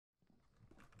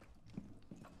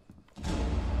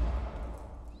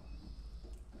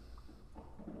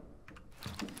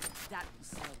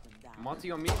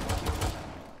Monty on me.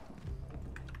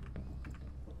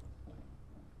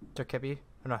 Took Kibby.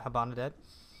 Oh no, Habana dead.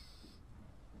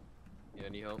 Yeah,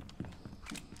 need help.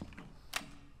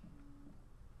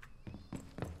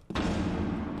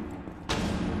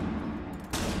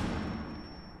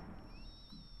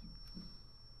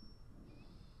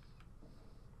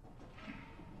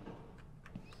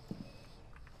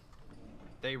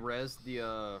 They res the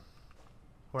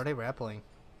Where are they rappelling?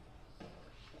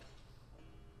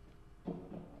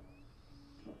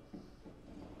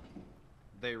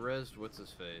 They rezzed what's his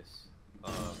face?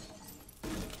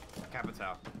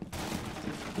 Capital.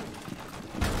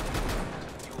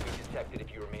 You will be detected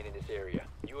if you remain in this area.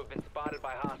 You have been spotted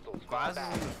by hostiles. Glass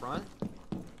is in the front.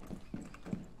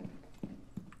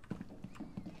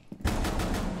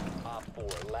 Op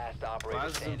 4, last operator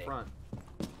Glass is in standing. front.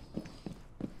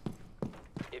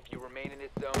 If you remain in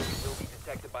this zone, you will be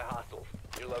detected by hostiles.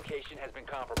 Your location has been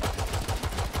compromised.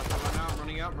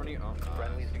 I'm running out.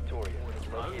 Friendly's victorious.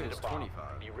 I Located was a bomb.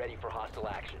 25. Be ready for hostile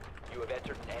action. You have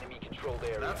entered an enemy-controlled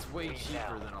area. That's way Leave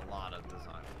cheaper now. than a lot of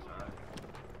designers, alright?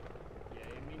 Yeah,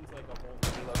 it means like a whole.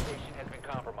 Your location has been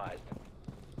compromised.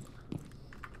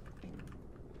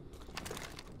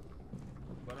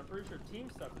 But I'm pretty sure team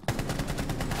stuff is free.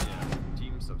 Yeah,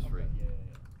 team stuff's free. Yeah.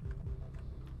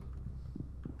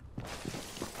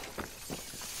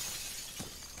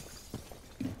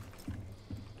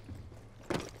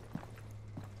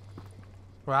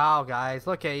 Wow, guys,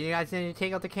 look at you guys need to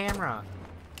take out the camera.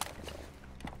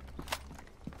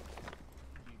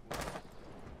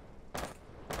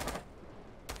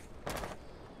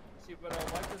 See, but I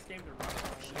like this game to run on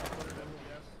only 100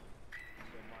 FPS,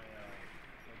 so my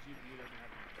GPU doesn't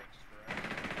have to stress.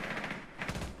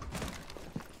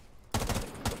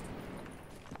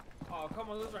 Oh, come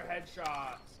on, those are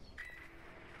headshots.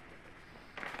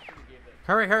 Should've gave it.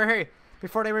 Hurry,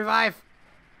 before they revive.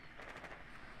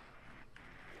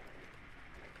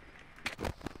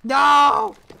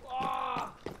 No!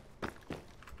 Oh!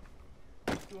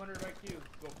 200 IQ.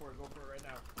 Go for it right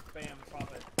now. Bam,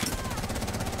 pop it.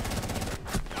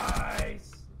 Nice!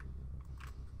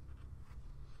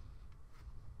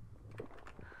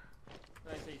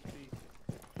 Nice HP.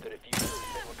 The diffuser has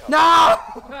been recovered. No!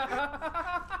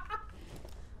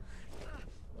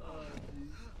 Oh,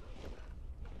 jeez.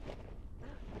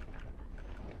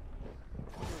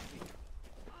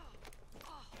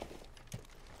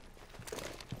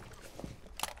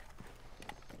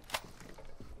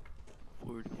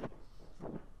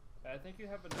 I think you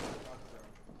have another shotgun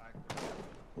active.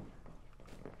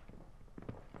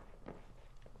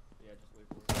 Yeah, just wait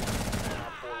for it.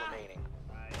 Op 4 remaining.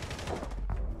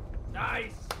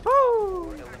 Nice!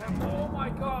 Woo! Oh my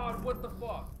god, what the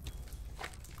fuck?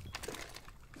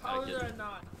 How did I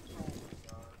not? Oh my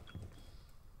god.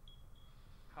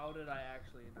 How did I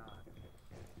actually not?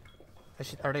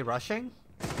 Are they rushing?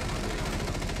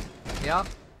 Yep.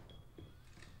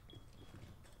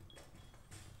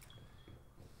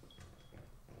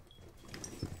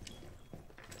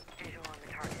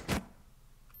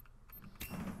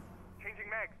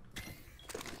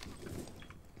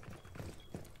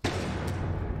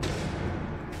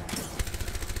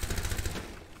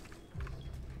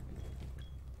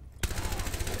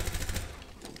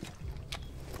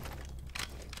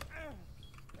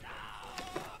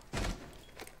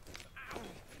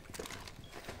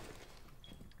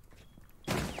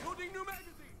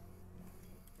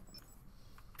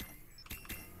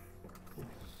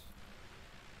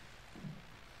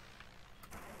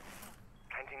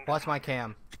 Watch my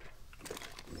cam.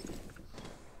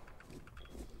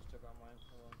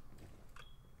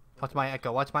 Watch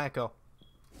my echo.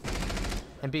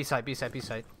 And B side.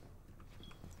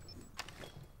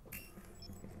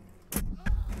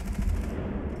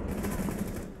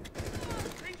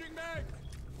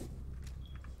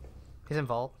 He's in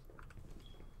vault.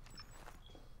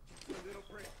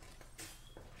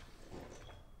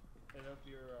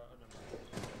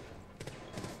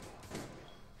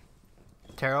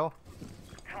 Taro.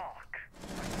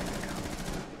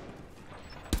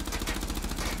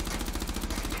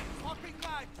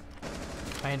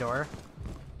 Main door.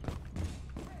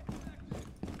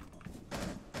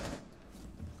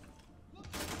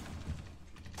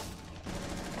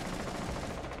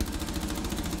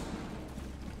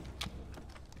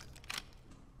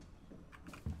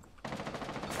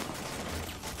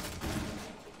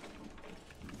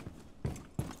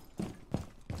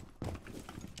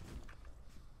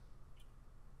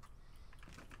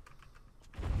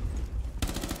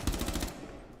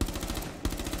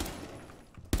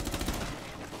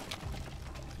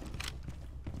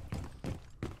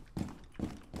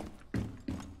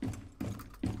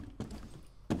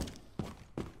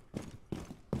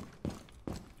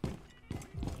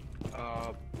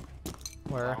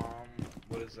 Where?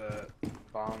 What is that?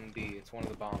 Bomb B. It's one of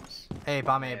the bombs. Hey,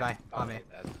 bomb A, Yeah, bye. Bomb A.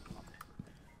 That's bomb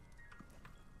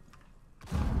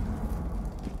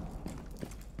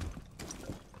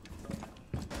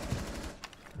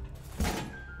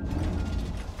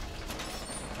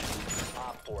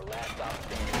Op 4, last stop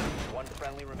standing. One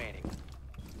friendly remaining.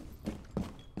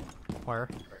 Where?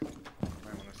 A.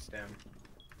 Might want to stem.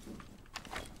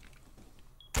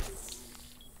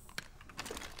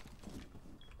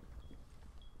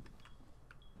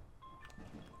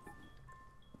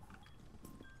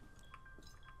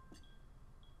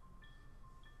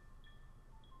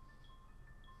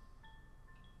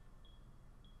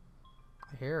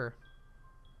 Here.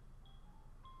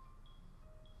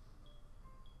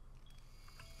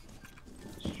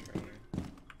 Just trying to-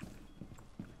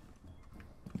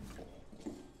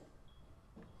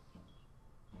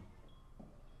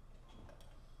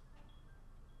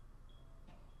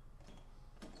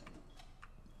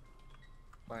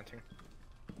 Planting.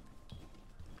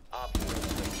 Op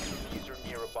 4, user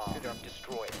near a bomb. Good job.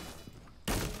 Destroy it.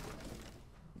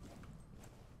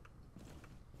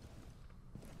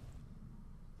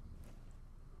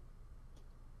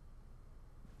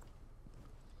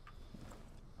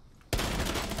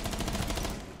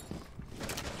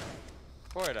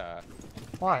 Florida.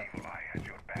 What?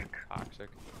 Toxic.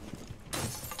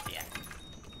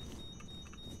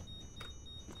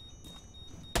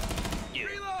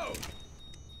 Reload!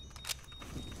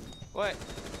 What?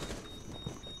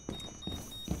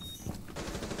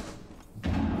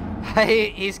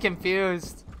 He's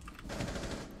confused.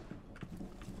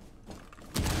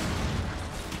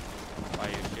 Why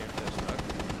you ashamed of this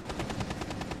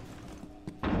smoke?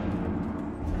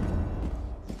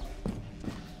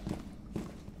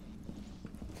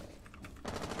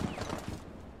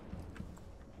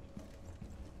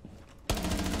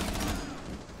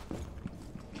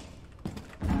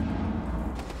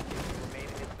 Remain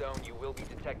in this zone, you will be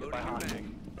detected by Loading hostiles. mag.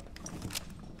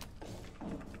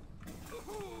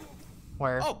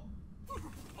 Where? Oh!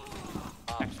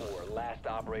 Op 4, last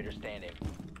operator standing.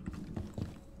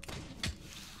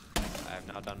 I have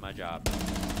now done my job.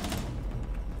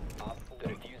 Op 4, the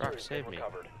diffuser Rock, has save been me.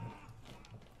 recovered.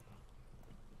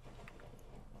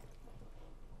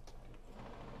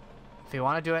 If you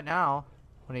want to do it now,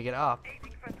 when you get up.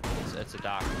 It's a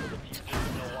dock. The diffuser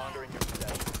is no longer in your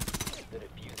possession. The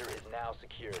diffuser is now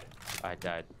secured. I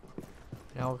died.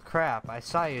 No crap, I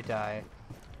saw you die.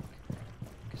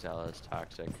 Gazella is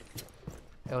toxic.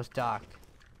 It was docked.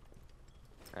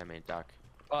 I mean, Doc.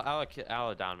 Well,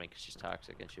 Ala downed me because she's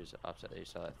toxic and she was upset that you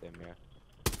saw that thing mirror.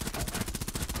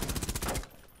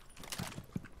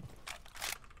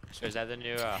 So is that the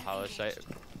new hollow site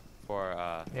for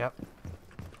Yep.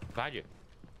 behind you?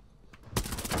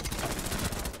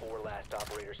 4 last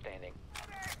operator standing.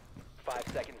 5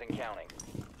 seconds and counting.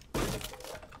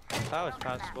 How is it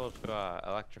possible to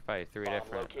electrify 3 Bomb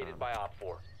different located by Op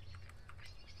 4.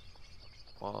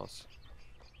 walls?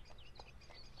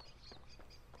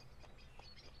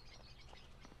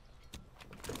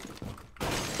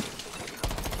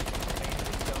 Remain in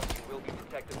this zone, you will be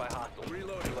detected by hostiles.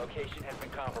 Reloading. Your location has been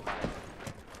compromised.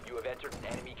 You have entered an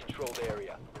enemy-controlled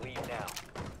area. Leave now.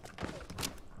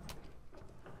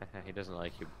 He doesn't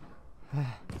like you.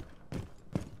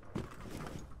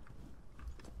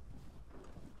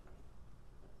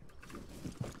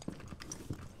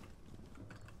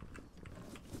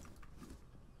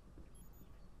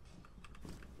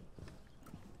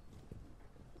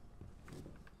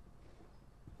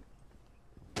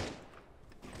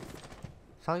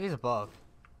 Sounds like he's above.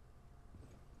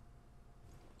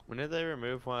 When did they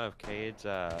remove one of Cade's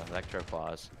electro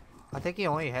claws? I think he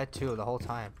only had 2 the whole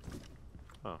time.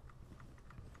 Oh.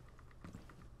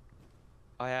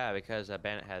 Oh yeah, because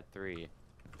Bandit had 3.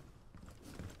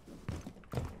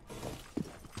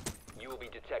 You will be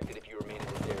detected if you remain in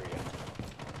this area.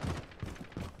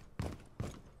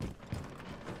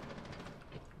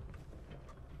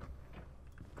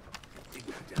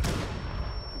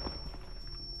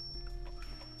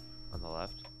 On the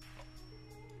left.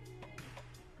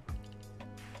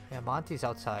 Yeah, Monty's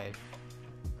outside.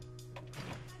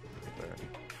 Where?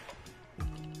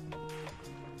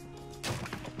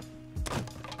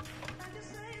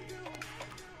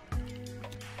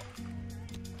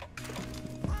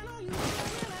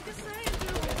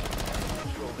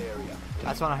 Controlled area.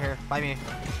 That's one I hear. By me.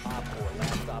 Op 4,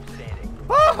 last stop standing.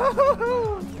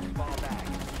 Woo-hoo-hoo-hoo!